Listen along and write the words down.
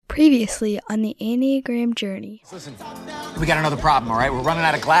Previously on the Enneagram Journey. Listen, we got another problem, all right? We're running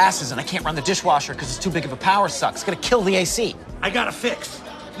out of glasses, and I can't run the dishwasher because it's too big of a power suck. It's gonna kill the AC. I got a fix.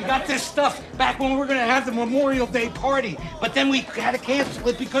 We got this stuff back when we were gonna have the Memorial Day party, but then we had to cancel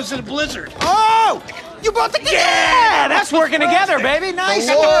it because of the blizzard. Oh! You bought the... Yeah! That's working together, baby. Nice.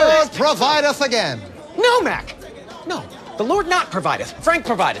 The Lord provideth again. No, Mac. No. The Lord not provideth. Frank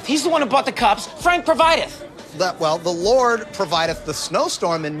provideth. He's the one who bought the cups. Frank provideth. The Lord provideth the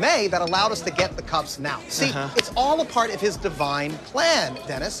snowstorm in May that allowed us to get the cups now. See, It's all a part of his divine plan,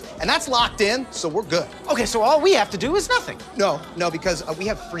 Dennis, and that's locked in, so we're good. Okay, so all we have to do is nothing. No, because we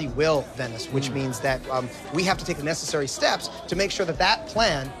have free will, Dennis, which means that we have to take the necessary steps to make sure that that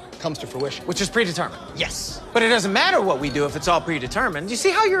plan comes to fruition. Which is predetermined. Yes. But it doesn't matter what we do if it's all predetermined. You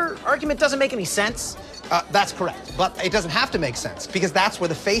see how your argument doesn't make any sense? That's correct, but it doesn't have to make sense because that's where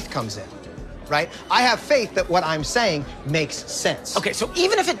the faith comes in. Right? I have faith that what I'm saying makes sense. Okay, so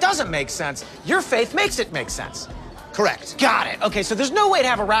even if it doesn't make sense, your faith makes it make sense. Correct. Got it. Okay, so there's no way to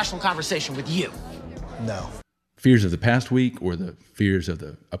have a rational conversation with you. No. Fears of the past week or the fears of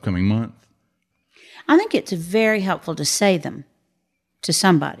the upcoming month? I think it's very helpful to say them to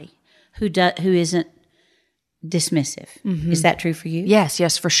somebody who isn't dismissive. Mm-hmm. Is that true for you?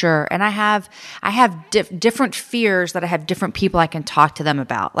 Yes, for sure. And I have different fears that I have different people I can talk to them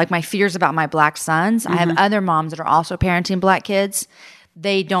about. Like my fears about my black sons. Mm-hmm. I have other moms that are also parenting black kids.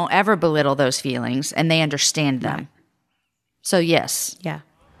 They don't ever belittle those feelings and they understand them. Right. So yes. Yeah.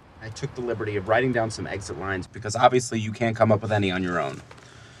 I took the liberty of writing down some exit lines because obviously you can't come up with any on your own.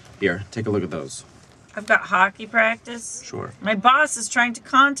 Here, take a look at those. I've got hockey practice. Sure. My boss is trying to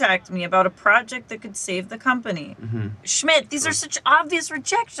contact me about a project that could save the company. Mm-hmm. Schmidt, these are such obvious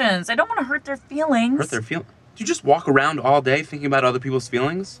rejections. I don't want to hurt their feelings. Hurt their feelings? Do you just walk around all day thinking about other people's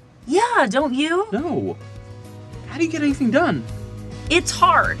feelings? Yeah, don't you? No. How do you get anything done? It's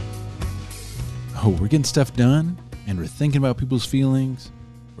hard. Oh, we're getting stuff done, and we're thinking about people's feelings.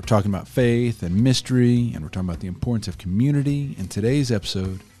 We're talking about faith and mystery, and we're talking about the importance of community in today's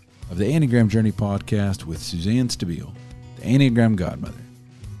episode of the Enneagram Journey podcast with Suzanne Stabile, the Enneagram Godmother.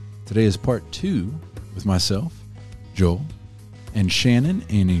 Today is part 2 with myself, Joel, and Shannan,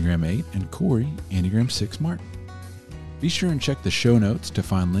 Enneagram 8, and Cory, Enneagram 6 Martin. Be sure and check the show notes to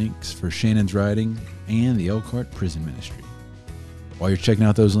find links for Shannan's writing and the Elkhart Prison Ministry. While you're checking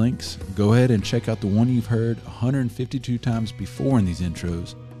out those links, go ahead and check out the one you've heard 152 times before in these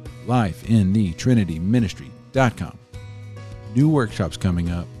intros, lifeinthetrinityministry.com. New workshops coming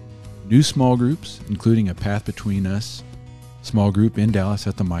up, new small groups, including a Path Between Us small group in Dallas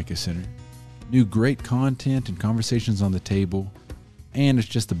at the Micah Center, new great content and conversations on the table, and it's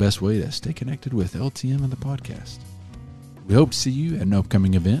just the best way to stay connected with LTM and the podcast. We hope to see you at an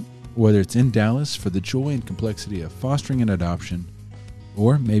upcoming event, whether it's in Dallas for the joy and complexity of fostering an adoption,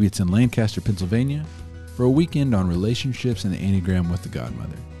 or maybe it's in Lancaster, Pennsylvania, for a weekend on relationships and the Enneagram with the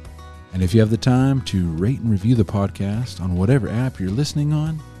Godmother. And if you have the time to rate and review the podcast on whatever app you're listening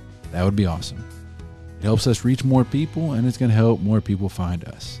on, that would be awesome. It helps us reach more people, and it's going to help more people find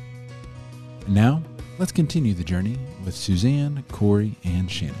us. And now, let's continue the journey with Suzanne, Cory, and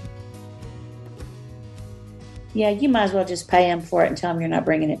Shannan. Yeah, you might as well just pay them for it and tell them you're not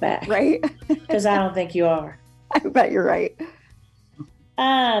bringing it back. Right? Because I don't think you are. I bet you're right.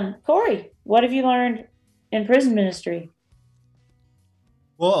 Cory, what have you learned in prison ministry?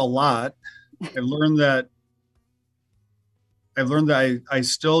 Well, a lot. I learned that I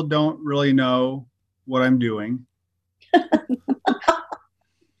still don't really know what I'm doing.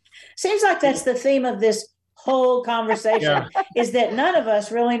 Seems like that's the theme of this whole conversation, is that none of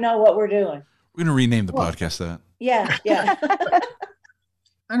us really know what we're doing. We're going to rename the podcast that. Yeah.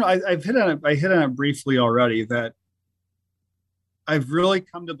 I know I hit on it briefly already, that I've really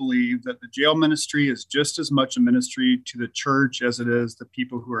come to believe that the jail ministry is just as much a ministry to the church as it is the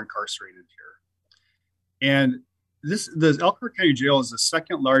people who are incarcerated here. And the Elkhart County Jail is the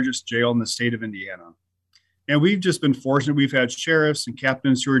second largest jail in the state of Indiana. And we've just been fortunate. We've had sheriffs and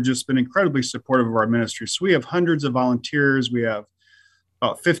captains who have just been incredibly supportive of our ministry. So we have hundreds of volunteers. We have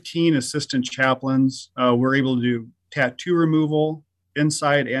about 15 assistant chaplains. We're able to do tattoo removal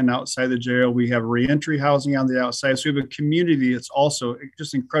inside and outside the jail. We have reentry housing on the outside. So we have a community that's also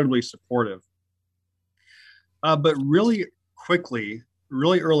just incredibly supportive. But really quickly,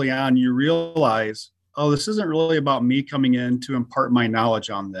 really early on, you realize, this isn't really about me coming in to impart my knowledge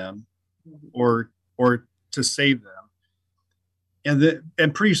on them or to save them.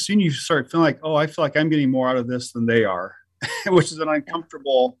 And pretty soon you start feeling like, I feel like I'm getting more out of this than they are, which is an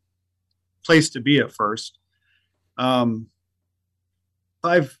uncomfortable place to be at first. Our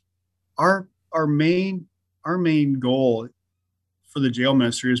main goal for the jail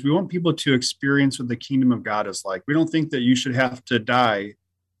ministry is we want people to experience what the kingdom of God is like. We don't think that you should have to die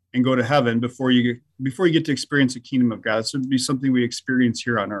and go to heaven before you get to experience the kingdom of God. This would be something we experience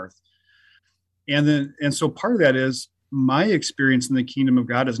here on earth. And so part of that is my experience in the kingdom of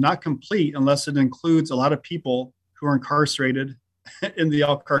God is not complete unless it includes a lot of people who are incarcerated in the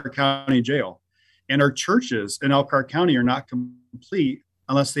Elkhart County Jail. And our churches in Elkhart County are not complete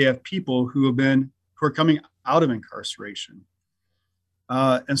unless they have people who are coming out of incarceration.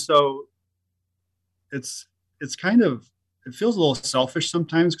 And so it feels a little selfish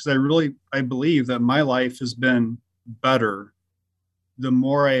sometimes, because I believe that my life has been better the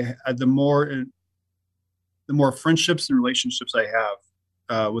more friendships and relationships I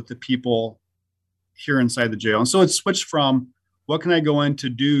have with the people here inside the jail. And so it's switched from what can I go in to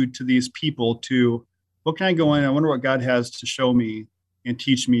do to these people to what can I go in? I wonder what God has to show me and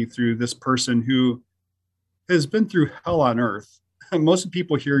teach me through this person who has been through hell on earth. Most of the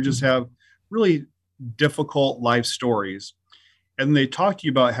people here just have really difficult life stories. And they talk to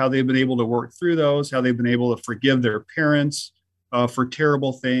you about how they've been able to work through those, how they've been able to forgive their parents for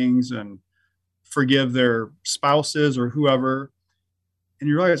terrible things and forgive their spouses or whoever. And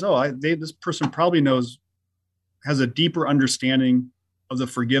you realize, this person probably has a deeper understanding of the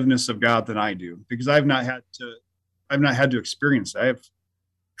forgiveness of God than I do, because I've not had to experience that. I have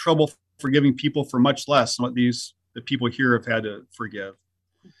trouble forgiving people for much less than what the people here have had to forgive.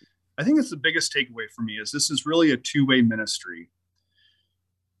 I think that's the biggest takeaway for me, is this is really a two-way ministry.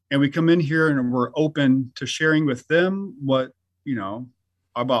 And we come in here and we're open to sharing with them what,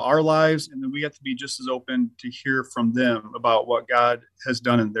 about our lives. And then we have to be just as open to hear from them about what God has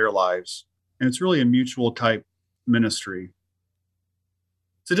done in their lives. And it's really a mutual type ministry.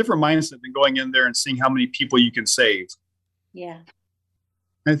 It's a different mindset than going in there and seeing how many people you can save. Yeah.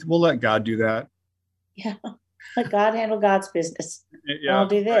 And we'll let God do that. Yeah. Let God handle God's business. Yeah, I'll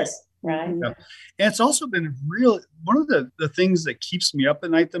do this. Right. Yeah. And it's also been one of the things that keeps me up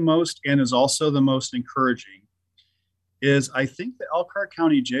at night the most, and is also the most encouraging, is I think the Elkhart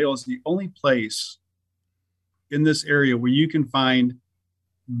County Jail is the only place in this area where you can find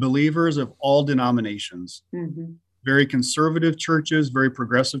believers of all denominations, very conservative churches, very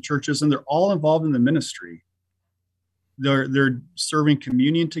progressive churches, and they're all involved in the ministry. They're serving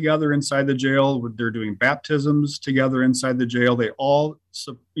communion together inside the jail. They're doing baptisms together inside the jail. They all,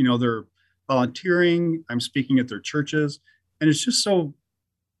 they're volunteering. I'm speaking at their churches. And it's just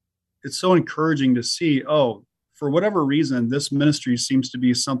it's so encouraging to see, for whatever reason, this ministry seems to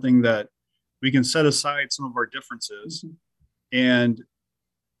be something that we can set aside some of our differences. And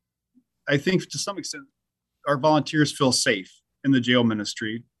I think to some extent, our volunteers feel safe in the jail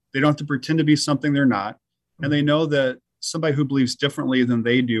ministry. They don't have to pretend to be something they're not. And they know that somebody who believes differently than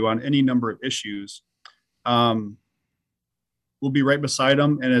they do on any number of issues will be right beside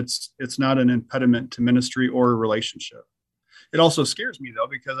them. And it's not an impediment to ministry or a relationship. It also scares me, though,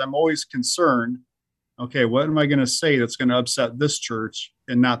 because I'm always concerned, okay, what am I going to say that's going to upset this church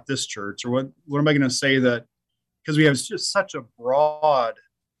and not this church? Or what am I going to say that, because we have just such a broad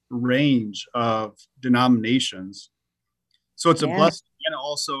range of denominations. So it's a blessing, and it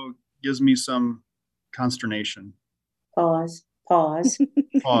also gives me some consternation. Pause. Pause.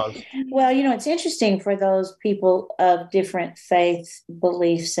 Well, it's interesting for those people of different faiths,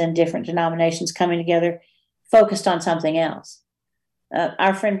 beliefs, and different denominations coming together, focused on something else.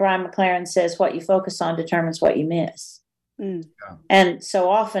 Our friend Brian McLaren says, what you focus on determines what you miss. Yeah. And so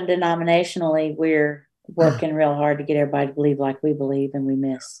often denominationally, we're working real hard to get everybody to believe like we believe, and we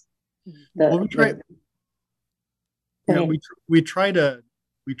miss. We try to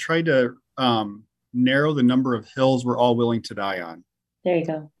narrow the number of hills we're all willing to die on. There you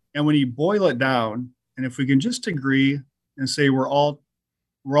go. And when you boil it down, and if we can just agree and say we're all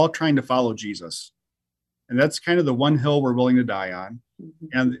trying to follow Jesus, and that's kind of the one hill we're willing to die on.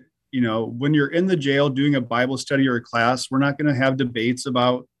 And when you're in the jail doing a Bible study or a class, we're not going to have debates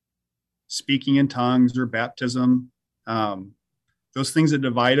about speaking in tongues or baptism. Those things that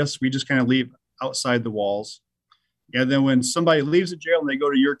divide us, we just kind of leave outside the walls. And then when somebody leaves the jail and they go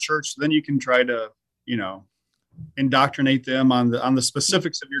to your church, then you can try to, indoctrinate them on the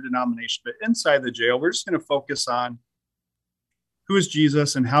specifics of your denomination. But inside the jail, we're just going to focus on who is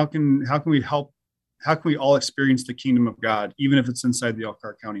Jesus and how can we help? How can we all experience the kingdom of God, even if it's inside the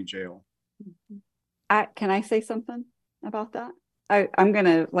Elkhart County Jail? Can I say something about that? I'm going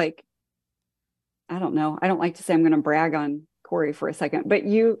to I don't know. I don't like to say I'm going to brag on Cory for a second, but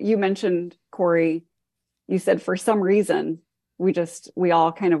you mentioned, Cory, you said for some reason we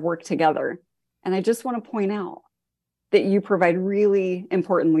all kind of work together. And I just want to point out that you provide really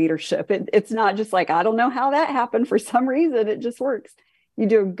important leadership. It's not just like, I don't know how that happened. For some reason, it just works. You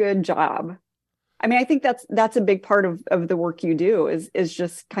do a good job. I mean, I think that's a big part of the work you do is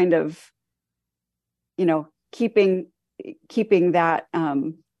just kind of, keeping that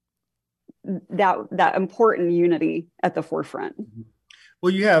that important unity at the forefront.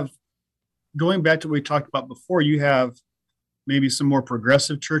 Well, you have, going back to what we talked about before, you have maybe some more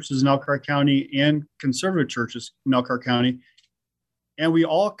progressive churches in Elkhart County and conservative churches in Elkhart County. And we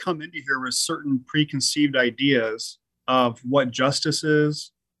all come into here with certain preconceived ideas of what justice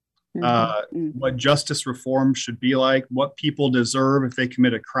is, what justice reform should be like, what people deserve if they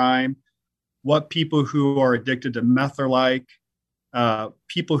commit a crime, what people who are addicted to meth are like,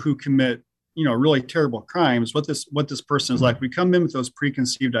 people who commit, really terrible crimes, what this person is like. We come in with those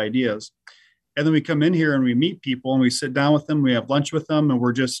preconceived ideas. And then we come in here and we meet people and we sit down with them, we have lunch with them, and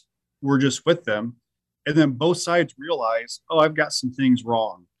we're just with them. And then both sides realize, oh, I've got some things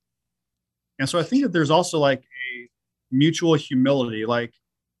wrong. And so I think that there's also like a mutual humility. Like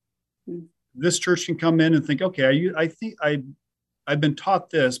this church can come in and think, okay, I think I've been taught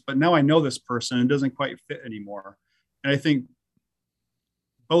this, but now I know this person and it doesn't quite fit anymore. And I think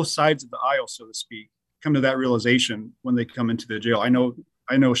both sides of the aisle, so to speak, come to that realization when they come into the jail. I know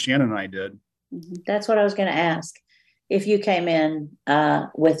Shannan and I did. That's what I was going to ask. If you came in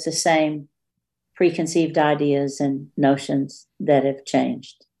with the same preconceived ideas and notions that have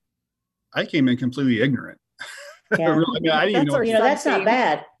changed. I came in completely ignorant. Yeah. Really, I didn't even know. That's not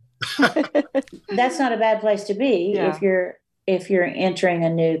bad. That's not a bad place to be if you're entering a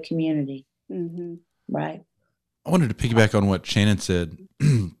new community. Right. I wanted to piggyback on what Shannan said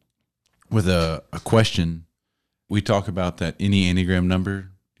with a question. We talk about that any Enneagram number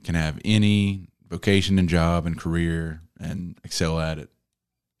can have any vocation and job and career and excel at it.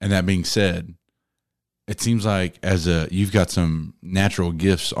 And that being said, it seems like you've got some natural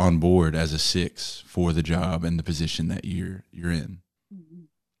gifts on board as a 6 for the job and the position that you're in.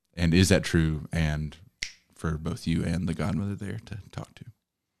 And is that true? And for both you and the godmother there to talk to.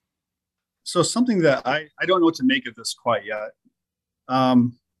 So something that I don't know what to make of this quite yet. I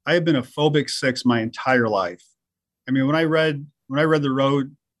have been a phobic 6 my entire life. I mean, when I read the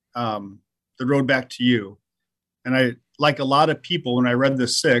road back to you, and I, like a lot of people, when I read the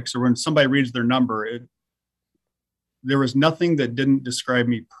 6 or when somebody reads their number, there was nothing that didn't describe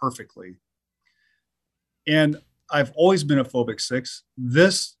me perfectly. And I've always been a phobic 6.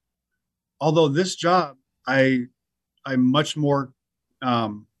 Although this job, I'm much more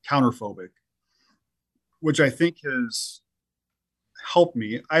counterphobic, which I think has helped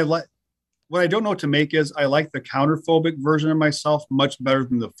me. What I don't know what to make is I like the counterphobic version of myself much better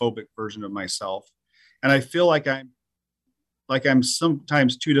than the phobic version of myself. And I feel like I'm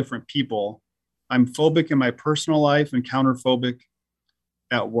sometimes two different people. I'm phobic in my personal life and counterphobic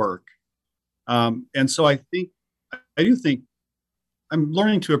at work. And so I do think I'm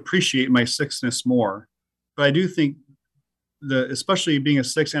learning to appreciate my 6ness more, but I do think especially being a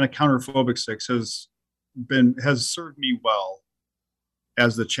 6 and a counterphobic 6 has served me well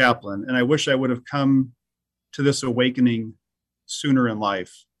as the chaplain. And I wish I would have come to this awakening sooner in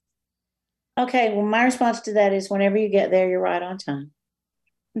life. Okay. Well, my response to that is whenever you get there, you're right on time.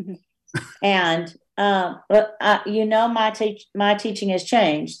 And, my teaching has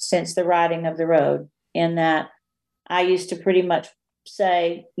changed since the writing of the road, in that I used to pretty much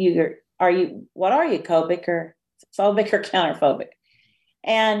say, what are you, phobic or counterphobic?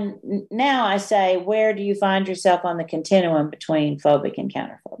 And now I say, where do you find yourself on the continuum between phobic and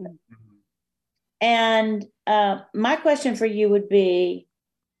counterphobic? And my question for you would be,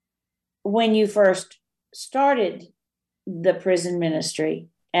 when you first started the prison ministry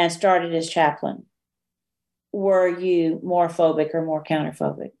and started as chaplain, were you more phobic or more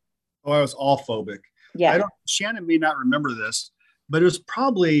counterphobic? Oh, I was all phobic. Yeah. Shannan may not remember this, but it was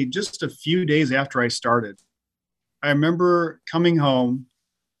probably just a few days after I started. I remember coming home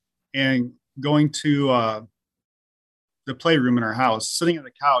and going to the playroom in our house, sitting on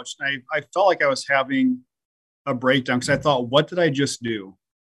the couch. And I felt like I was having a breakdown because I thought, what did I just do?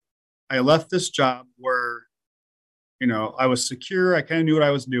 I left this job where, I was secure. I kind of knew what I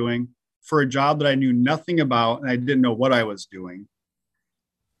was doing, for a job that I knew nothing about, and I didn't know what I was doing.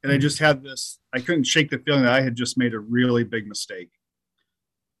 And I just had I couldn't shake the feeling that I had just made a really big mistake.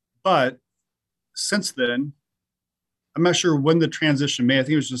 But since then, I'm not sure when the transition made. I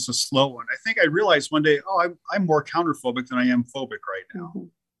think it was just a slow one. I think I realized one day, I'm more counterphobic than I am phobic right now.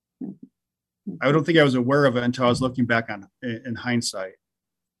 I don't think I was aware of it until I was looking back in hindsight.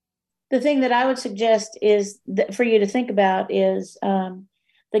 The thing that I would suggest is for you to think about is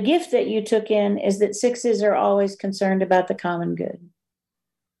The gift that you took in is that sixes are always concerned about the common good.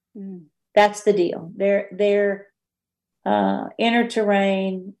 That's the deal. Their inner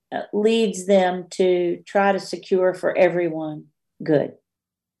terrain leads them to try to secure for everyone good.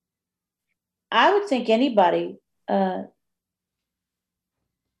 I would think anybody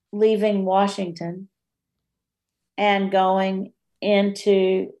leaving Washington and going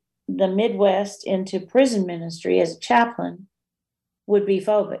into the Midwest, into prison ministry as a chaplain, would be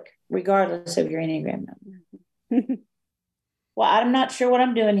phobic, regardless of your Enneagram number. Well, I'm not sure what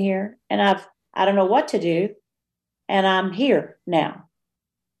I'm doing here, and I don't know what to do, and I'm here now.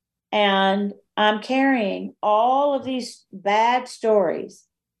 And I'm carrying all of these bad stories,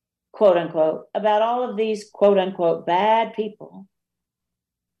 quote unquote, about all of these quote unquote bad people.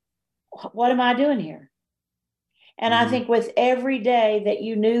 What am I doing here? And I think with every day that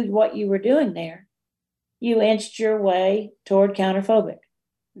you knew what you were doing there, you inched your way toward counterphobic.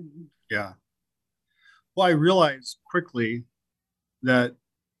 Yeah. Well, I realized quickly that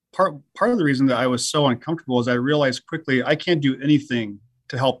part of the reason that I was so uncomfortable is I realized quickly I can't do anything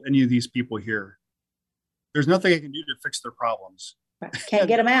to help any of these people here. There's nothing I can do to fix their problems. Can't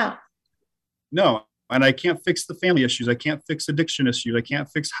get them out. No. And I can't fix the family issues. I can't fix addiction issues. I can't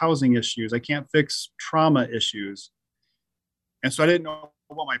fix housing issues. I can't fix trauma issues. And so I didn't know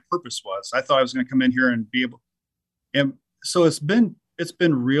what my purpose was. I thought I was going to come in here and be able. And so it's been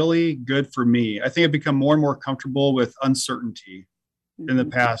really good for me. I think I've become more and more comfortable with uncertainty in the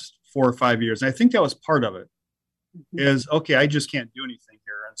past 4 or 5 years. And I think that was part of it. Is okay, I just can't do anything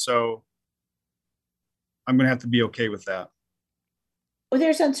here. And so I'm going to have to be okay with that. Well,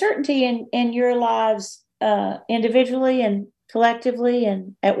 there's uncertainty in your lives individually and collectively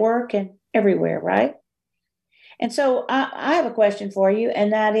and at work and everywhere, right? And so I have a question for you,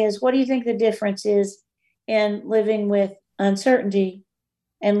 and that is, what do you think the difference is in living with uncertainty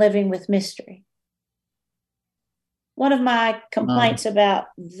and living with mystery? One of my complaints about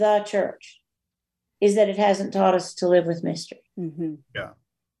the church is that it hasn't taught us to live with mystery. Yeah.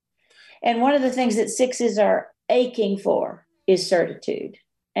 And one of the things that sixes are aching for is certitude.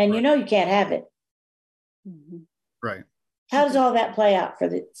 And you know you can't have it. Right. How does all that play out for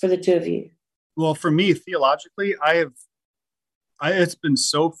the two of you? Well, for me, theologically, it's been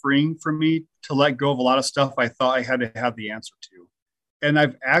so freeing for me to let go of a lot of stuff I thought I had to have the answer to. And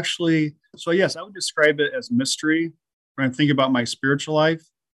I've actually, so yes, I would describe it as mystery when I think about my spiritual life.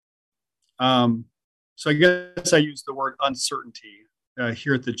 So I guess I use the word uncertainty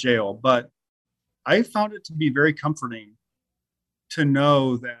here at the jail, but I found it to be very comforting to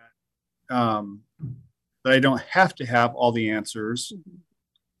know that that I don't have to have all the answers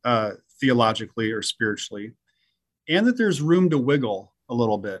theologically or spiritually, and that there's room to wiggle a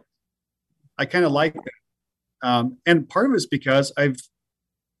little bit. I kind of like that. And part of it is because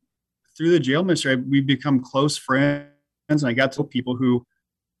through the jail ministry, we've become close friends, and I got to know people who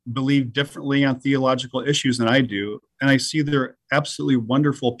believe differently on theological issues than I do. And I see they're absolutely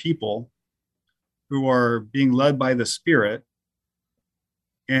wonderful people who are being led by the Spirit.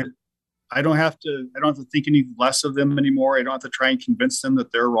 And I don't have to think any less of them anymore. I don't have to try and convince them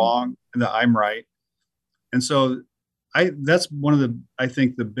that they're wrong and that I'm right. And so that's one of the, I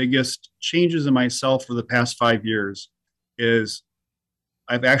think, the biggest changes in myself for the past 5 years is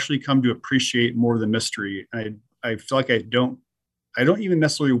I've actually come to appreciate more of the mystery. I feel like I don't even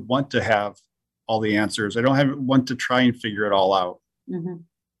necessarily want to have all the answers. I don't want to try and figure it all out.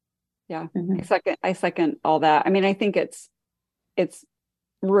 Yeah. I second all that. I mean, I think it's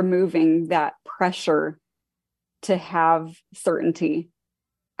removing that pressure to have certainty.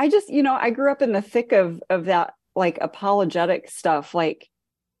 I just, I grew up in the thick of that, like, apologetic stuff, like,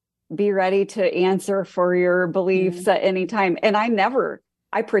 be ready to answer for your beliefs at any time. And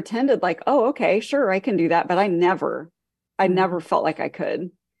I pretended like, oh, okay, sure, I can do that. But I never felt like I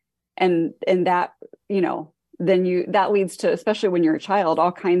could. And that, then that leads to, especially when you're a child,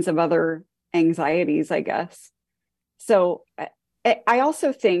 all kinds of other anxieties, I guess. So I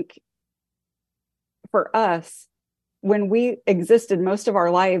also think for us, when we existed most of our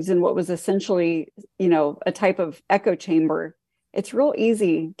lives in what was essentially, a type of echo chamber, it's real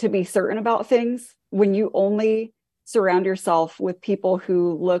easy to be certain about things when you only surround yourself with people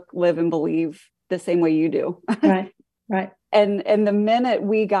who look, live, and believe the same way you do. Right. And the minute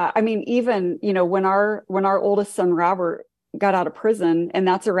we got, I mean, even, when our oldest son, Robert, got out of prison, and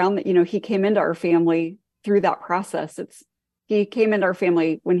that's around that, he came into our family through that process. He came into our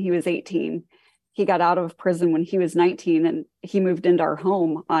family when he was 18. He got out of prison when he was 19, and he moved into our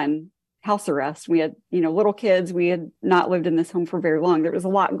home on house arrest. We had, little kids. We had not lived in this home for very long. There was a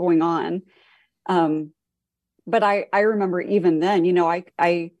lot going on. But I remember even then,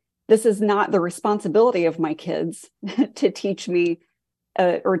 this is not the responsibility of my kids to teach me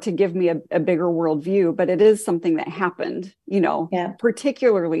or to give me a bigger worldview, but it is something that happened,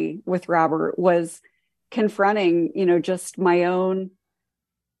 particularly with Robert, was confronting, just my own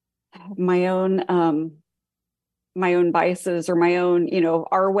biases, or my own,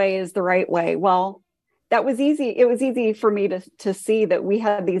 our way is the right way. Well, that was easy. It was easy for me to see that we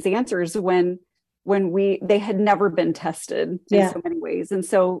had these answers when they had never been tested in so many ways. And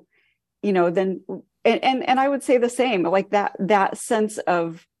so, then, and I would say the same, like that sense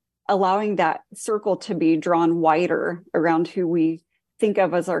of allowing that circle to be drawn wider around who we think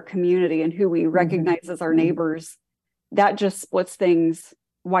of as our community and who we recognize as our neighbors, that just splits things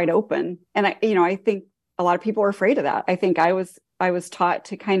wide open. And I think a lot of people are afraid of that. I think I was taught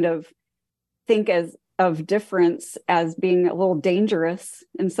to kind of think of difference as being a little dangerous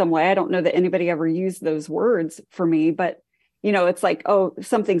in some way. I don't know that anybody ever used those words for me, but it's like, oh,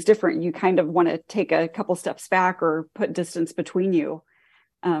 something's different. You kind of want to take a couple steps back or put distance between you.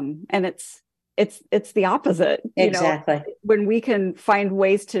 And it's the opposite. Exactly. When we can find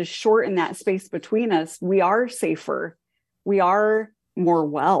ways to shorten that space between us, we are safer. We are more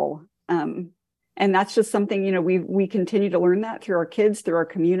well. And that's just something, we continue to learn that through our kids, through our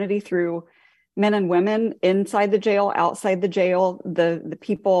community, through men and women inside the jail, outside the jail, the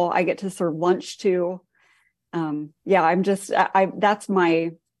people I get to serve lunch to. That's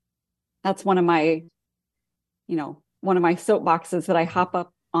one of my soapboxes that I hop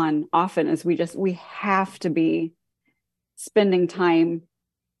up on often, is we have to be spending time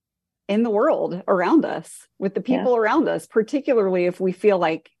in the world around us with the people around us, particularly if we feel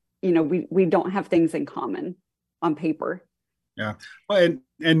like, we don't have things in common on paper. Yeah. Well,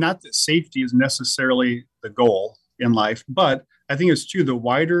 and not that safety is necessarily the goal in life, but I think it's true. The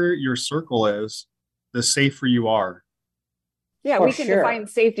wider your circle is, the safer you are. Yeah, we can define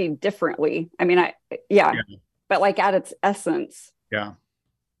safety differently. I mean, but like at its essence. Yeah.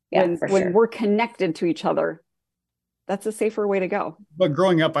 When we're connected to each other, that's a safer way to go. But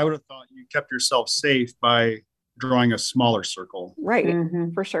growing up, I would have thought you kept yourself safe by drawing a smaller circle. Right.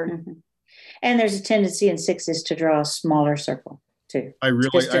 For sure. And there's a tendency in sixes to draw a smaller circle too. I really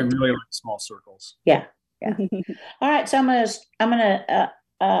like small circles. Yeah. All right. So I'm gonna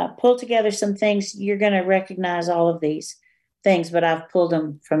pull together some things. You're gonna recognize all of these things, but I've pulled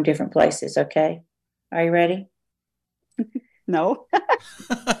them from different places. Okay. Are you ready? No.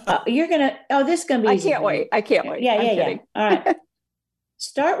 This is gonna be easy. I can't wait. Yeah. All right.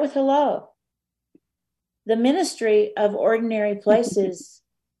 Start with hello. The ministry of ordinary places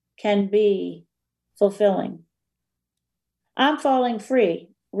can be fulfilling. I'm falling free,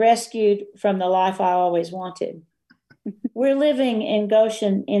 rescued from the life I always wanted. We're living in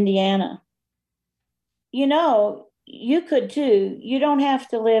Goshen, Indiana. You could too. You don't have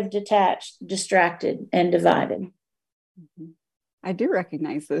to live detached, distracted, and divided. I do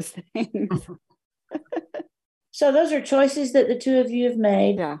recognize those things. So those are choices that the two of you have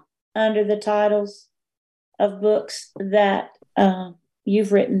made under the titles of books that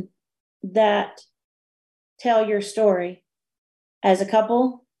you've written that tell your story as a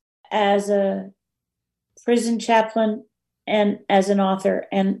couple, as a prison chaplain, and as an author,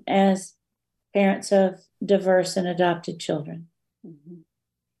 and as parents of diverse and adopted children.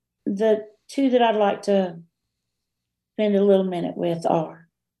 The two that I'd like to spend a little minute with are,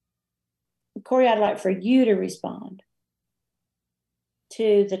 Cory, I'd like for you to respond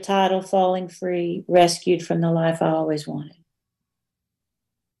to the title, Falling Free, Rescued from the Life I Always Wanted.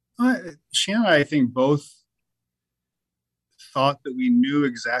 Shannon and I think both thought that we knew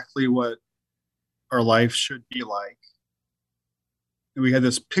exactly what our life should be like. And we had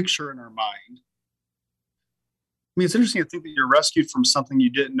this picture in our mind. I mean, it's interesting to think that you're rescued from something you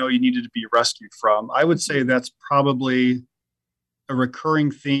didn't know you needed to be rescued from. I would say that's probably a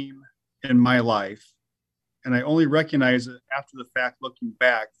recurring theme in my life. And I only recognize it after the fact, looking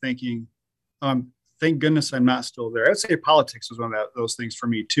back, thinking, thank goodness I'm not still there. I'd say politics was one of those things for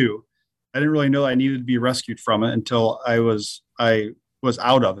me too. I didn't really know I needed to be rescued from it until I was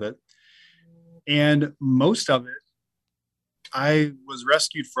out of it. And most of it, I was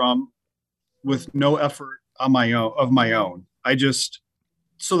rescued from with no effort of my own.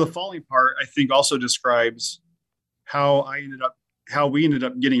 So the falling part, I think, also describes how we ended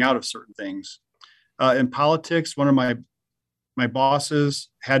up getting out of certain things. In politics, one of my bosses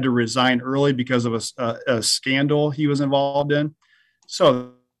had to resign early because of a scandal he was involved in.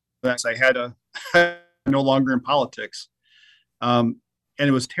 So that's I had to no longer in politics. And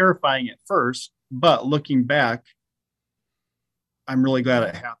it was terrifying at first, but looking back, I'm really glad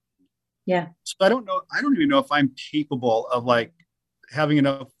it happened. Yeah. So I don't know. I don't even know if I'm capable of like having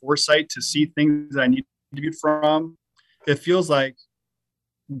enough foresight to see things that I need to be from. It feels like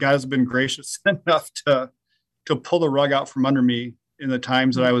God has been gracious enough to pull the rug out from under me in the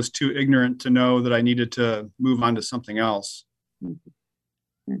times that I was too ignorant to know that I needed to move on to something else.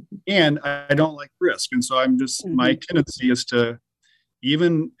 Mm-hmm. And I don't like risk. And so I'm just, my tendency is to,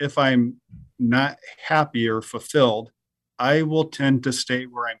 even if I'm not happy or fulfilled, I will tend to stay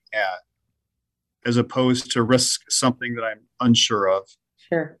where I'm at as opposed to risk something that I'm unsure of.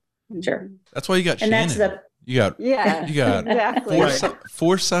 Sure. That's why you got And Shannan. that's you got exactly.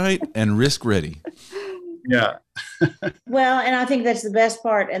 foresight and risk ready. Yeah. Well, and I think that's the best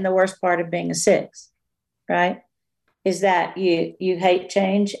part and the worst part of being a 6, right? Is that you hate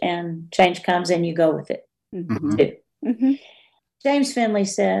change, and change comes and you go with it. Mm-hmm. James Finley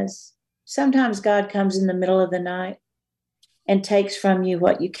says, sometimes God comes in the middle of the night and takes from you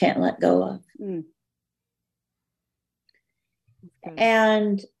what you can't let go of.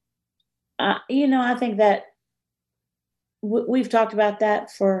 And, I think that we've talked about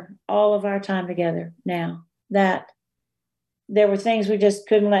that for all of our time together now, that there were things we just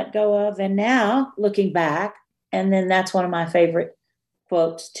couldn't let go of. And now looking back, and then that's one of my favorite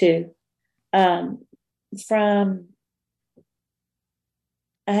quotes too, from,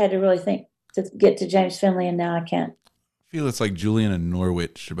 I had to really think to get to James Finley, and now I can't. I feel it's like Julian and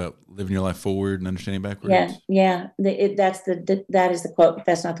Norwich about living your life forward and understanding backwards. Yeah. That is the quote.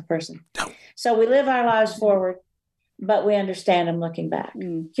 That's not the person. No. So we live our lives forward, but we understand them looking back.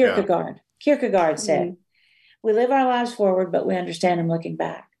 Kierkegaard said, we live our lives forward, but we understand them looking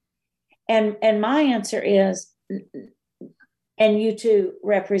back. And my answer is, and you two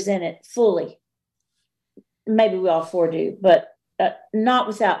represent it fully. Maybe we all 4 do, but not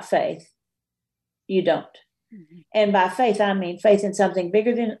without faith. You don't. And by faith, I mean faith in something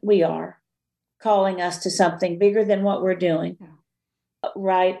bigger than we are, calling us to something bigger than what we're doing.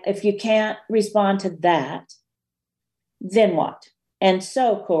 Right? If you can't respond to that, then what? And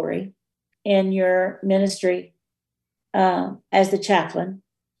so, Cory, in your ministry as the chaplain,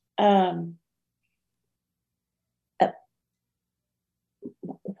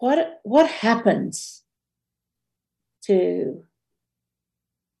 what happens to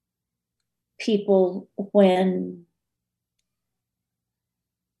people when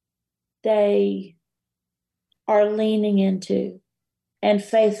they are leaning into and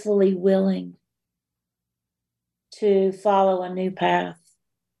faithfully willing to follow a new path,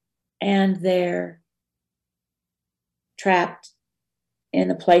 and they're trapped in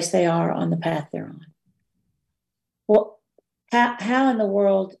the place they are on the path they're on? Well, how in the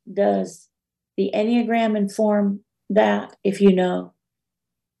world does the Enneagram inform that, if you know?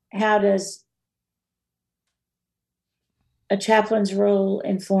 How does a chaplain's role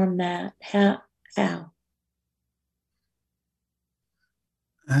inform that? How?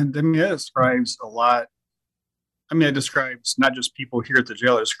 And I mean, that describes a lot. I mean, it describes not just people here at the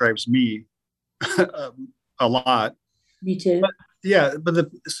jail, it describes me a lot. Me too. But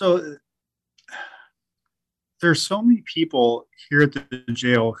so there's so many people here at the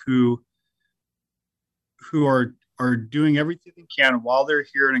jail who are doing everything they can while they're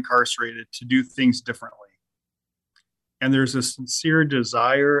here and incarcerated to do things differently. And there's a sincere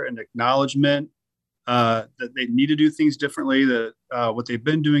desire and acknowledgement that they need to do things differently, that what they've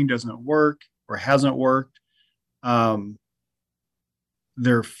been doing doesn't work or hasn't worked.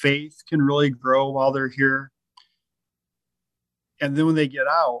 Their faith can really grow while they're here. And then when they get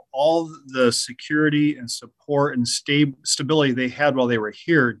out, all the security and support and stability they had while they were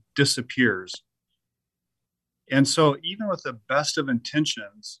here disappears. And so even with the best of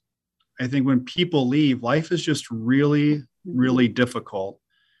intentions, I think when people leave, life is just really, really difficult.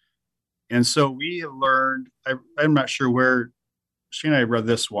 And so we have learned, I'm not sure where, Shannan and I read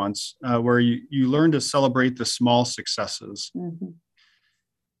this once, where you learn to celebrate the small successes.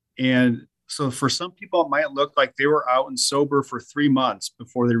 And so for some people, it might look like they were out and sober for 3 months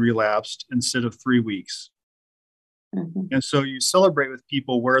before they relapsed instead of 3 weeks. And so you celebrate with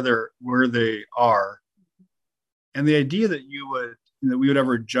people where they are. And the idea that we would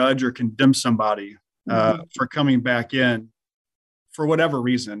ever judge or condemn somebody for coming back in for whatever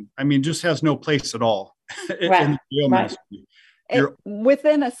reason, I mean, just has no place at all. In the jail ministry.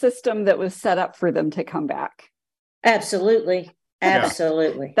 Within a system that was set up for them to come back. Absolutely. That's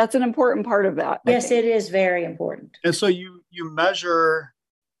an important part of that. Yes, it is very important. And so you measure,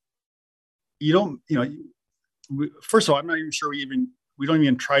 first of all, I'm not even sure we don't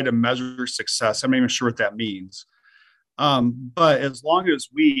even try to measure success. I'm not even sure what that means. But as long as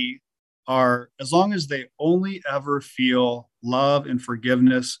we are, as long as they only ever feel love and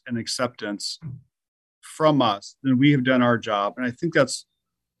forgiveness and acceptance from us, then we have done our job. And I think that's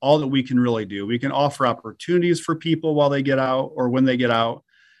all that we can really do. We can offer opportunities for people while they get out or when they get out.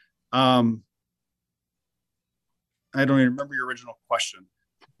 I don't even remember your original question,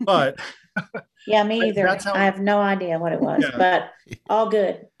 but yeah, me either. I have no idea what it was, but all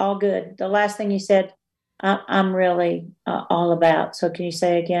good, all good. The last thing you said, I'm really all about. So can you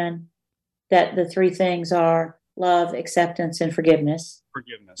say again that the three things are love, acceptance, and forgiveness?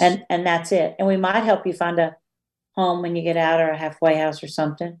 Forgiveness. And that's it. And we might help you find a home when you get out, or a halfway house or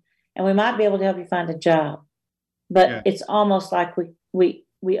something. And we might be able to help you find a job. But it's almost like we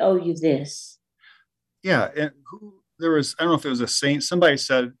owe you this. Yeah. And I don't know if it was a saint, somebody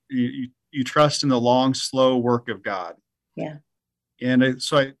said you trust in the long, slow work of God. Yeah. And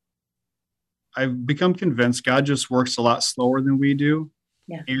I've become convinced God just works a lot slower than we do.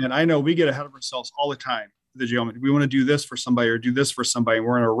 Yeah. And I know we get ahead of ourselves all the time. The jail, we want to do this for somebody or do this for somebody.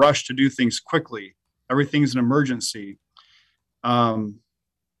 We're in a rush to do things quickly. Everything's an emergency. But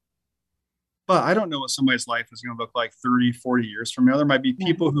I don't know what somebody's life is going to look like 30, 40 years from now. There might be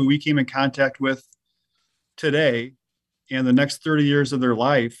people who we came in contact with today, and the next 30 years of their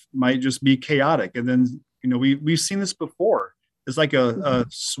life might just be chaotic. And then, we've seen this before. It's like a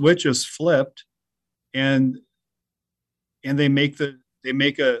switch is flipped, and they make a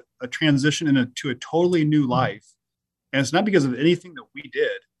transition into a totally new life. And it's not because of anything that we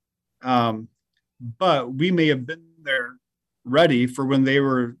did. But we may have been there ready for when they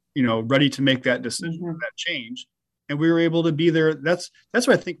were, ready to make that decision or that change. And we were able to be there. That's what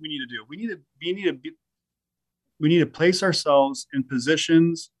I think we need to do. We need to place ourselves in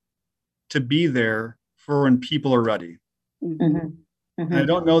positions to be there for when people are ready. And I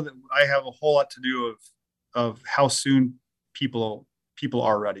don't know that I have a whole lot to do of how soon people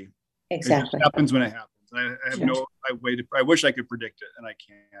are ready. Exactly. It just happens when it happens. I have I wish I could predict it, and I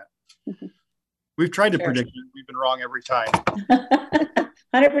can't. We've tried to predict it. We've been wrong every time.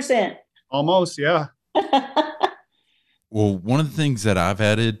 100%. Almost, yeah. Well, one of the things that I've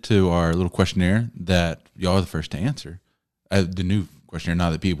added to our little questionnaire that y'all are the first to answer, the new questionnaire, now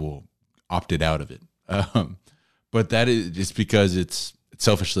that people opted out of it. But that is just because it's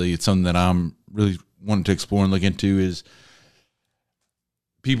selfishly, it's something that I'm really wanting to explore and look into, is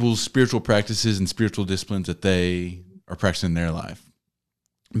people's spiritual practices and spiritual disciplines that they are practicing in their life.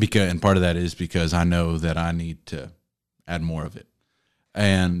 And part of that is because I know that I need to add more of it.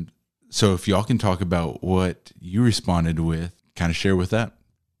 And so if y'all can talk about what you responded with, kind of share with that.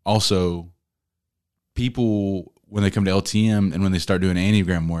 Also, people, when they come to LTM and when they start doing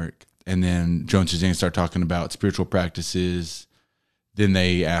Enneagram work, and then Joe and Suzanne start talking about spiritual practices, then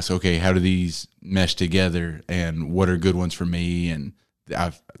they ask, okay, how do these mesh together, and what are good ones for me? And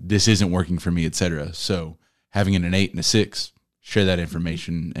this isn't working for me, etc. So having an 8 and a 6, share that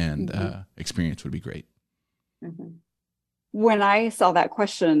information and experience would be great. When I saw that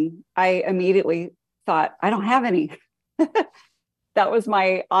question, I immediately thought, I don't have any. That was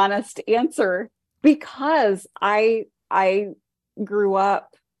my honest answer, because I grew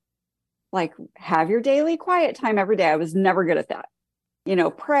up like, have your daily quiet time every day. I was never good at that.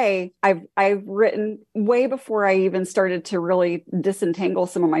 Pray. I've written way before I even started to really disentangle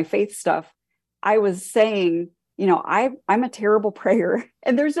some of my faith stuff. I was saying, I'm a terrible prayer,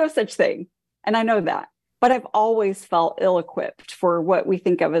 and there's no such thing. And I know that, but I've always felt ill-equipped for what we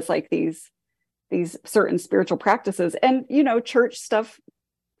think of as like these certain spiritual practices. And, church stuff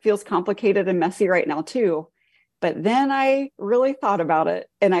feels complicated and messy right now too. But then I really thought about it,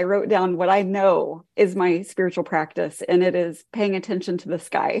 and I wrote down what I know is my spiritual practice, and it is paying attention to the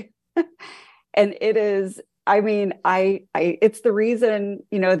sky. And it is, it's the reason,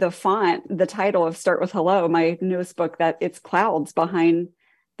 the font, the title of Start With Hello, my newest book, that it's clouds behind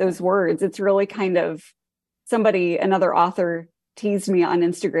those words. It's really kind of another author teased me on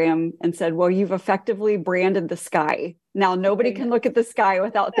Instagram and said, well, you've effectively branded the sky. Now nobody can look at the sky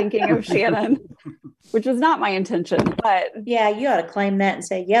without thinking of Shannan, which was not my intention, but yeah, you ought to claim that and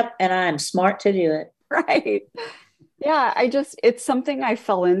say, yep, and I'm smart to do it. Right. Yeah. It's something I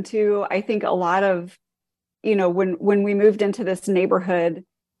fell into. I think a lot of, when we moved into this neighborhood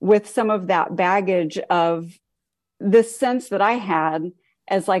with some of that baggage of this sense that I had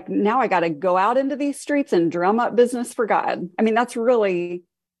as like, now I got to go out into these streets and drum up business for God. I mean, that's really,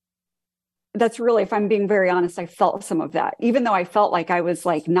 if I'm being very honest, I felt some of that, even though I felt like I was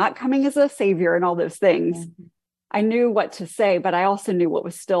like not coming as a savior and all those things. Mm-hmm. I knew what to say, but I also knew what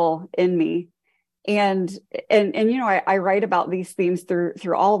was still in me. And I write about these themes through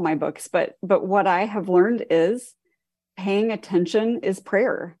all of my books, but what I have learned is paying attention is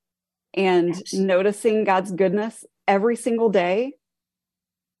prayer. and Yes. noticing God's goodness every single day.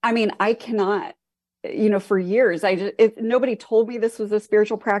 I mean, I cannot, for years, nobody told me this was a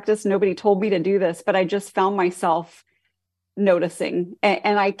spiritual practice. Nobody told me to do this, but I just found myself noticing,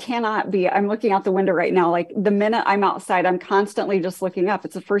 and I cannot be, I'm looking out the window right now. Like the minute I'm outside, I'm constantly just looking up.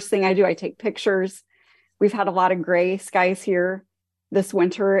 It's the first thing I do. I take pictures. We've had a lot of gray skies here this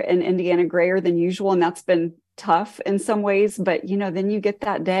winter in Indiana, grayer than usual. And that's been tough in some ways, but then you get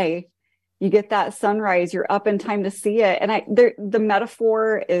that day, you get that sunrise, you're up in time to see it. And the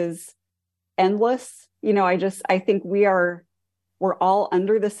metaphor is endless. I think we're all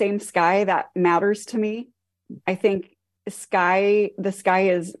under the same sky. That matters to me. I think the sky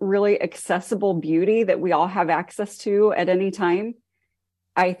is really accessible beauty that we all have access to at any time.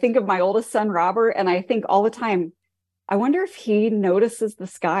 I think of my oldest son, Robert, and I think all the time, I wonder if he notices the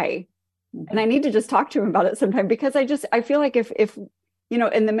sky. And I need to just talk to him about it sometime, because I feel like if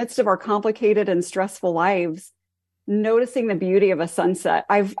in the midst of our complicated and stressful lives, noticing the beauty of a sunset,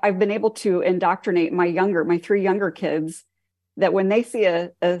 I've been able to indoctrinate my 3 younger kids that when they see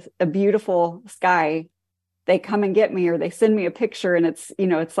a beautiful sky, they come and get me, or they send me a picture, and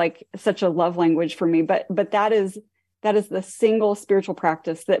it's like such a love language for me. But that is the single spiritual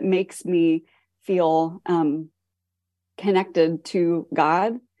practice that makes me feel connected to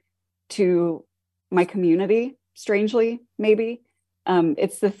God, to my community, strangely, maybe.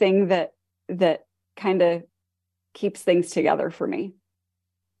 It's the thing that kind of keeps things together for me.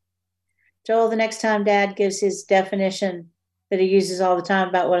 Joel, the next time Dad gives his definition that he uses all the time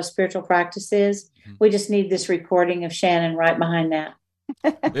about what a spiritual practice is, we just need this recording of Shannan right behind that.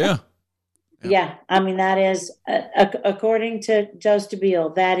 Yeah. Yeah. I mean, that is, according to Joe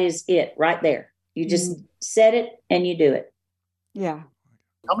Stabile, that is it right there. You just said it and you do it. Yeah.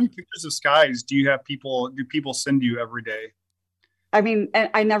 How many pictures of skies do people send you every day? I mean,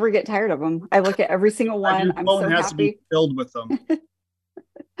 I never get tired of them. I look at every single one. I'm so has happy. To be filled with them.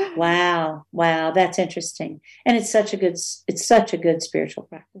 Wow, that's interesting, and it's such a good spiritual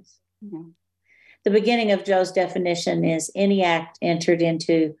practice. Yeah. The beginning of Joe's definition is any act entered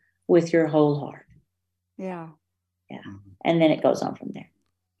into with your whole heart. Yeah, and then it goes on from there.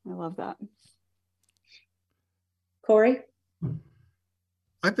 I love that. Cory,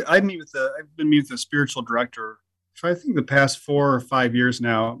 I've been meeting with a spiritual director for I think the past 4 or 5 years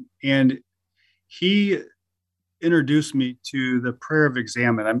now, and he introduced me to the prayer of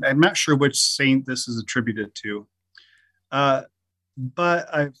examine. I'm not sure which saint this is attributed to, but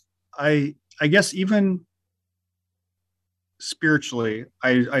I guess even spiritually,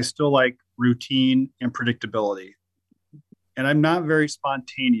 I still like routine and predictability, and I'm not very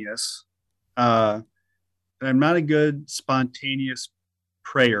spontaneous. And I'm not a good spontaneous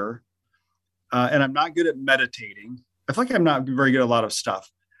prayer, and I'm not good at meditating. I feel like I'm not very good at a lot of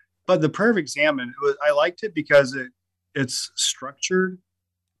stuff. But the prayer of examine, I liked it because it's structured.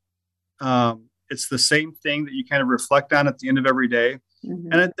 It's the same thing that you kind of reflect on at the end of every day.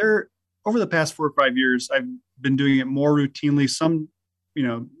 Mm-hmm. And over the past 4 or 5 years, I've been doing it more routinely. Some,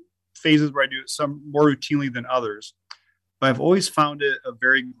 phases where I do it some more routinely than others. But I've always found it a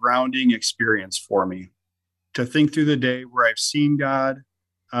very grounding experience for me to think through the day where I've seen God,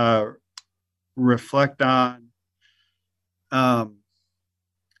 reflect on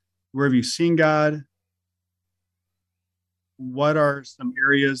where have you seen God? What are some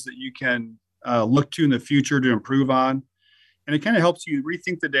areas that you can look to in the future to improve on? And it kind of helps you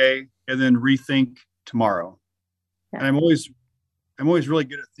rethink the day and then rethink tomorrow. Yeah. And I'm always really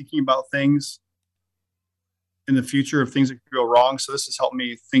good at thinking about things in the future of things that could go wrong. So this has helped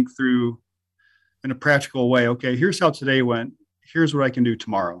me think through in a practical way. Okay, here's how today went. Here's what I can do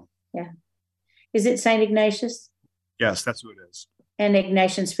tomorrow. Yeah. Is it St. Ignatius? Yes, that's who it is. And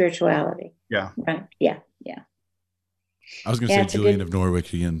Ignatian spirituality. Yeah. Right. Yeah. I was going to say Julian of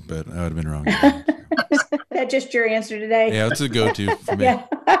Norwich again, but I would have been wrong. That's just your answer today? Yeah, it's a go-to for me. Yeah.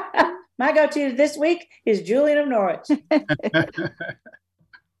 My go-to this week is Julian of Norwich.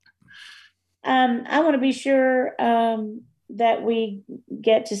 I want to be sure that we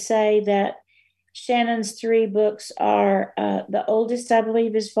get to say that Shannan's 3 books are the oldest, I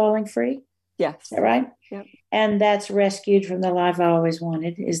believe, is Falling Free. Yes. Is that right? Yep. And that's Rescued from the Life I Always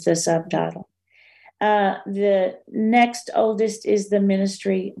Wanted is the subtitle. The next oldest is The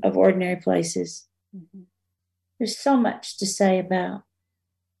Ministry of Ordinary Places. Mm-hmm. There's so much to say about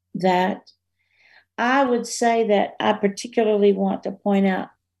that. I would say that I particularly want to point out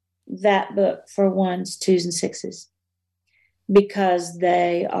that book for 1s, 2s, and 6s because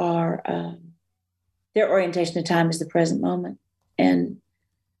they are their orientation of time is the present moment, and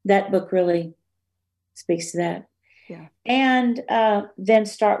that book really speaks to that. Yeah. And then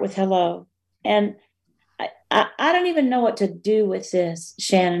start with hello. And I don't even know what to do with this,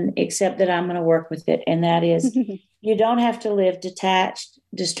 Shannan, except that I'm going to work with it. And that is, you don't have to live detached,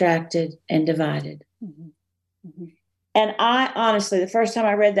 distracted, and divided. And I honestly, the first time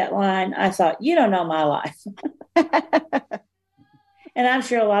I read that line, I thought, you don't know my life. And I'm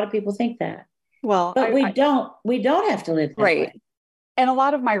sure a lot of people think that. Well, but we don't have to live that way. And a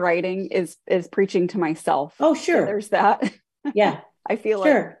lot of my writing is preaching to myself. Oh, sure. So there's that. Yeah. I feel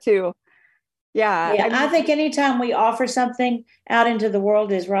sure. it too. Yeah. Yeah. I think anytime we offer something out into the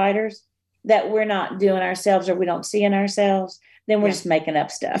world as writers that we're not doing ourselves or we don't see in ourselves, then we're just making up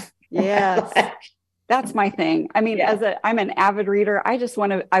stuff. Yes. That's my thing. I mean, I'm an avid reader.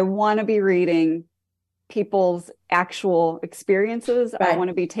 I want to be reading people's actual experiences. Right. I want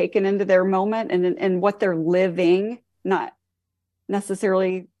to be taken into their moment and what they're living, not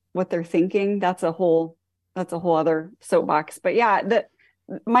necessarily what they're thinking. That's a whole other soapbox. But yeah,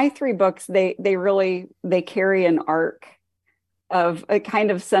 my 3 books, they carry an arc of a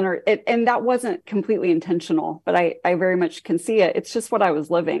kind of center it, and that wasn't completely intentional, but I very much can see it. It's just what I was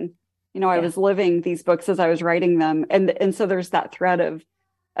living. I was living these books as I was writing them. And so there's that thread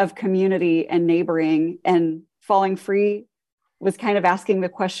of community and neighboring, and Falling Free was kind of asking the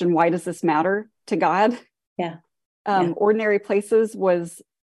question, why does this matter to God? Yeah. Ordinary Places was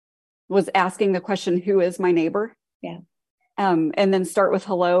asking the question, who is my neighbor? Yeah. And then Start with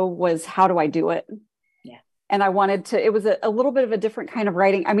Hello was, how do I do it? Yeah. And I wanted to, it was a little bit of a different kind of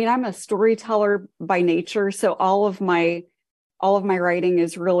writing. I mean, I'm a storyteller by nature. So all of my writing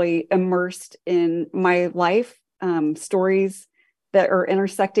is really immersed in my life, stories that are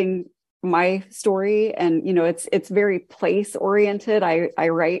intersecting my story. And, it's very place oriented. I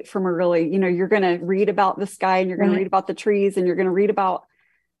write from a really, you're going to read about the sky, and you're going to read about the trees, and you're going to read about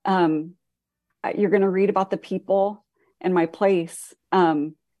the people and my place.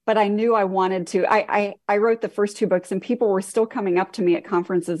 But I knew I wanted to, I wrote the first 2 books, and people were still coming up to me at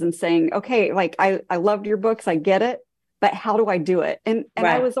conferences and saying, okay, like, I loved your books. I get it, but how do I do it? And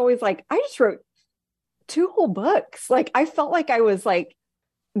I was always like, I just wrote 2 whole books. Like, I felt like I was like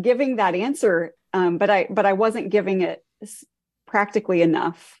giving that answer. But I wasn't giving it practically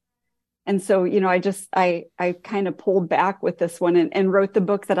enough. And so, I kind of pulled back with this one and wrote the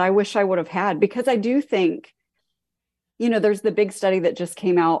book that I wish I would have had, because I do think, there's the big study that just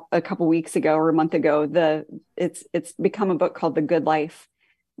came out a couple weeks ago or a month ago. It's become a book called The Good Life,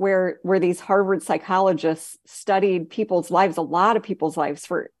 where these Harvard psychologists studied people's lives, a lot of people's lives,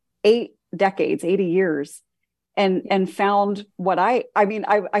 for 8 decades, 80 years, and found what I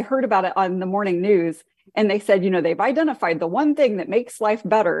heard about it on the morning news. And they said, they've identified the one thing that makes life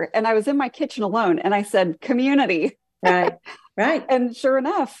better. And I was in my kitchen alone, and I said, community. Right. And sure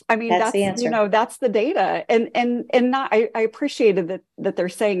enough, I mean, that's the answer. That's the data. And not, I appreciated that they're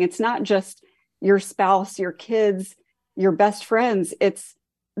saying it's not just your spouse, your kids, your best friends. It's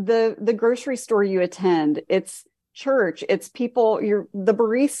the grocery store you attend. It's church. It's people, the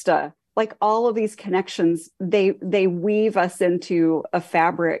barista, like all of these connections, they weave us into a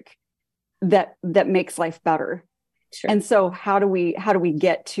fabric that makes life better. Sure. And so how do we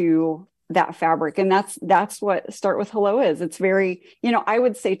get to that fabric? And that's what Start with Hello is. It's very, I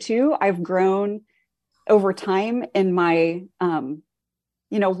would say too, I've grown over time in my,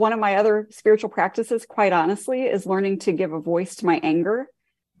 one of my other spiritual practices, quite honestly, is learning to give a voice to my anger,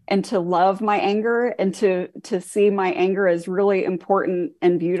 and to love my anger, and to see my anger as really important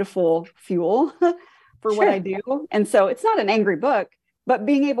and beautiful fuel for what I do. And so it's not an angry book, but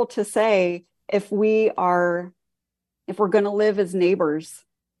being able to say, if we're going to live as neighbors,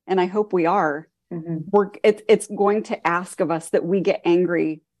 and I hope we are, it's going to ask of us that we get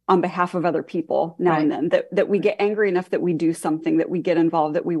angry on behalf of other people now and then, that we get angry enough that we do something, that we get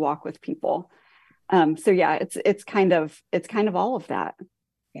involved, that we walk with people. So yeah, it's kind of all of that.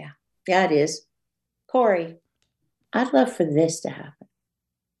 Yeah, it is. Cory, I'd love for this to happen.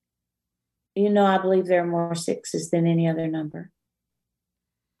 I believe there are more 6s than any other number.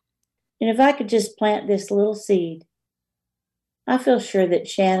 And if I could just plant this little seed, I feel sure that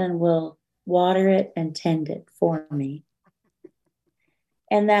Shannan will water it and tend it for me.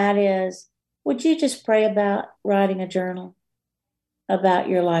 And that is, would you just pray about writing a journal about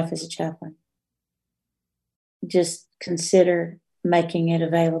your life as a chaplain? Just consider making it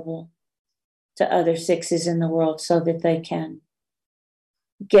available to other 6s in the world so that they can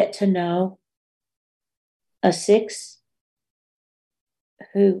get to know a 6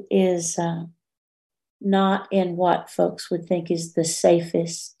 who is not in what folks would think is the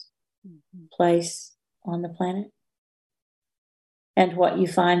safest place on the planet, and what you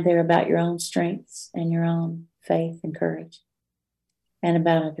find there about your own strengths and your own faith and courage and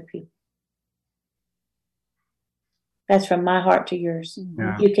about other people. That's from my heart to yours.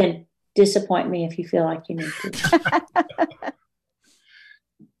 Yeah. You can disappoint me if you feel like you need to.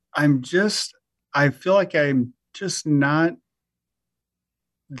 I feel like I'm just not,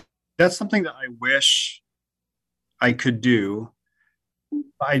 that's something that I wish I could do.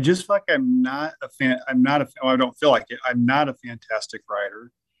 I just feel like I don't feel like it. I'm not a fantastic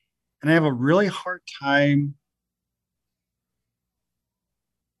writer. And I have a really hard time.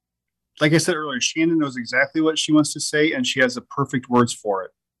 Like I said earlier, Shannan knows exactly what she wants to say, and she has the perfect words for it.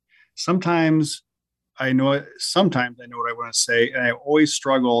 Sometimes I know what I want to say, and I always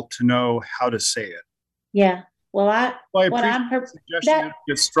struggle to know how to say it. Yeah. Well, suggestion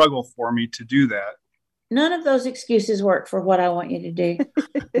is a struggle for me to do that. None of those excuses work for what I want you to do.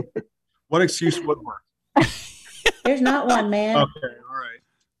 What excuse would work? There's not one, man. Okay, all right.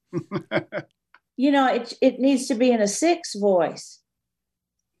 It needs to be in a 6 voice.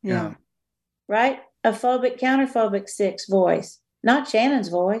 Yeah. Right? A phobic, counterphobic 6 voice. Not Shannan's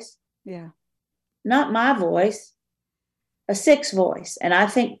voice. Yeah. Not my voice. A 6 voice. And I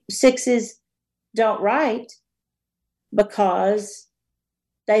think 6s don't write because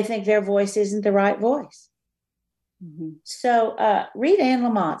they think their voice isn't the right voice. Mm-hmm. So read Anne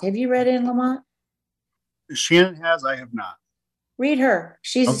Lamott. Have you read Anne Lamott? Shannan has, I have not. Read her.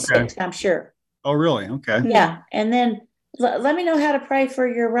 She's a 6, I'm sure. Oh, really? Okay. Yeah. And then let me know how to pray for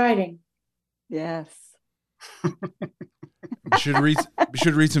your writing. Yes. You should read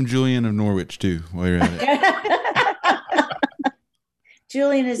some Julian of Norwich too while you're at it.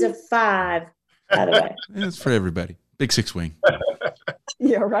 Julian is a 5, by the way. It's for everybody. Big 6 wing.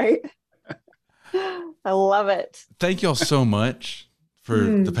 Yeah, right. I love it. Thank y'all so much for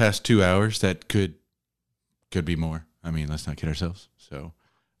the past 2 hours. That could be more. I mean, let's not kid ourselves. So,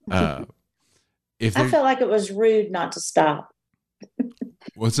 I felt like it was rude not to stop.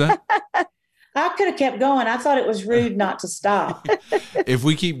 What's that? I could have kept going. I thought it was rude not to stop. If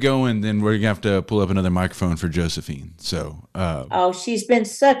we keep going, then we're gonna have to pull up another microphone for Josephine. So, she's been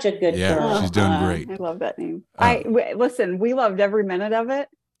such a good girl. She's doing great. I love that name. Listen, we loved every minute of it.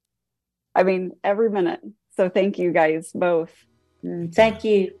 I mean, every minute. So thank you guys both. Thank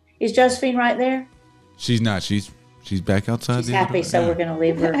you. Is Josephine right there? She's not. She's back outside. She's happy, so we're gonna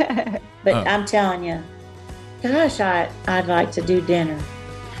leave her. But I'm telling you, gosh, I'd like to do dinner.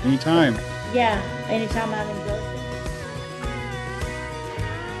 Anytime. Yeah, anytime I'm in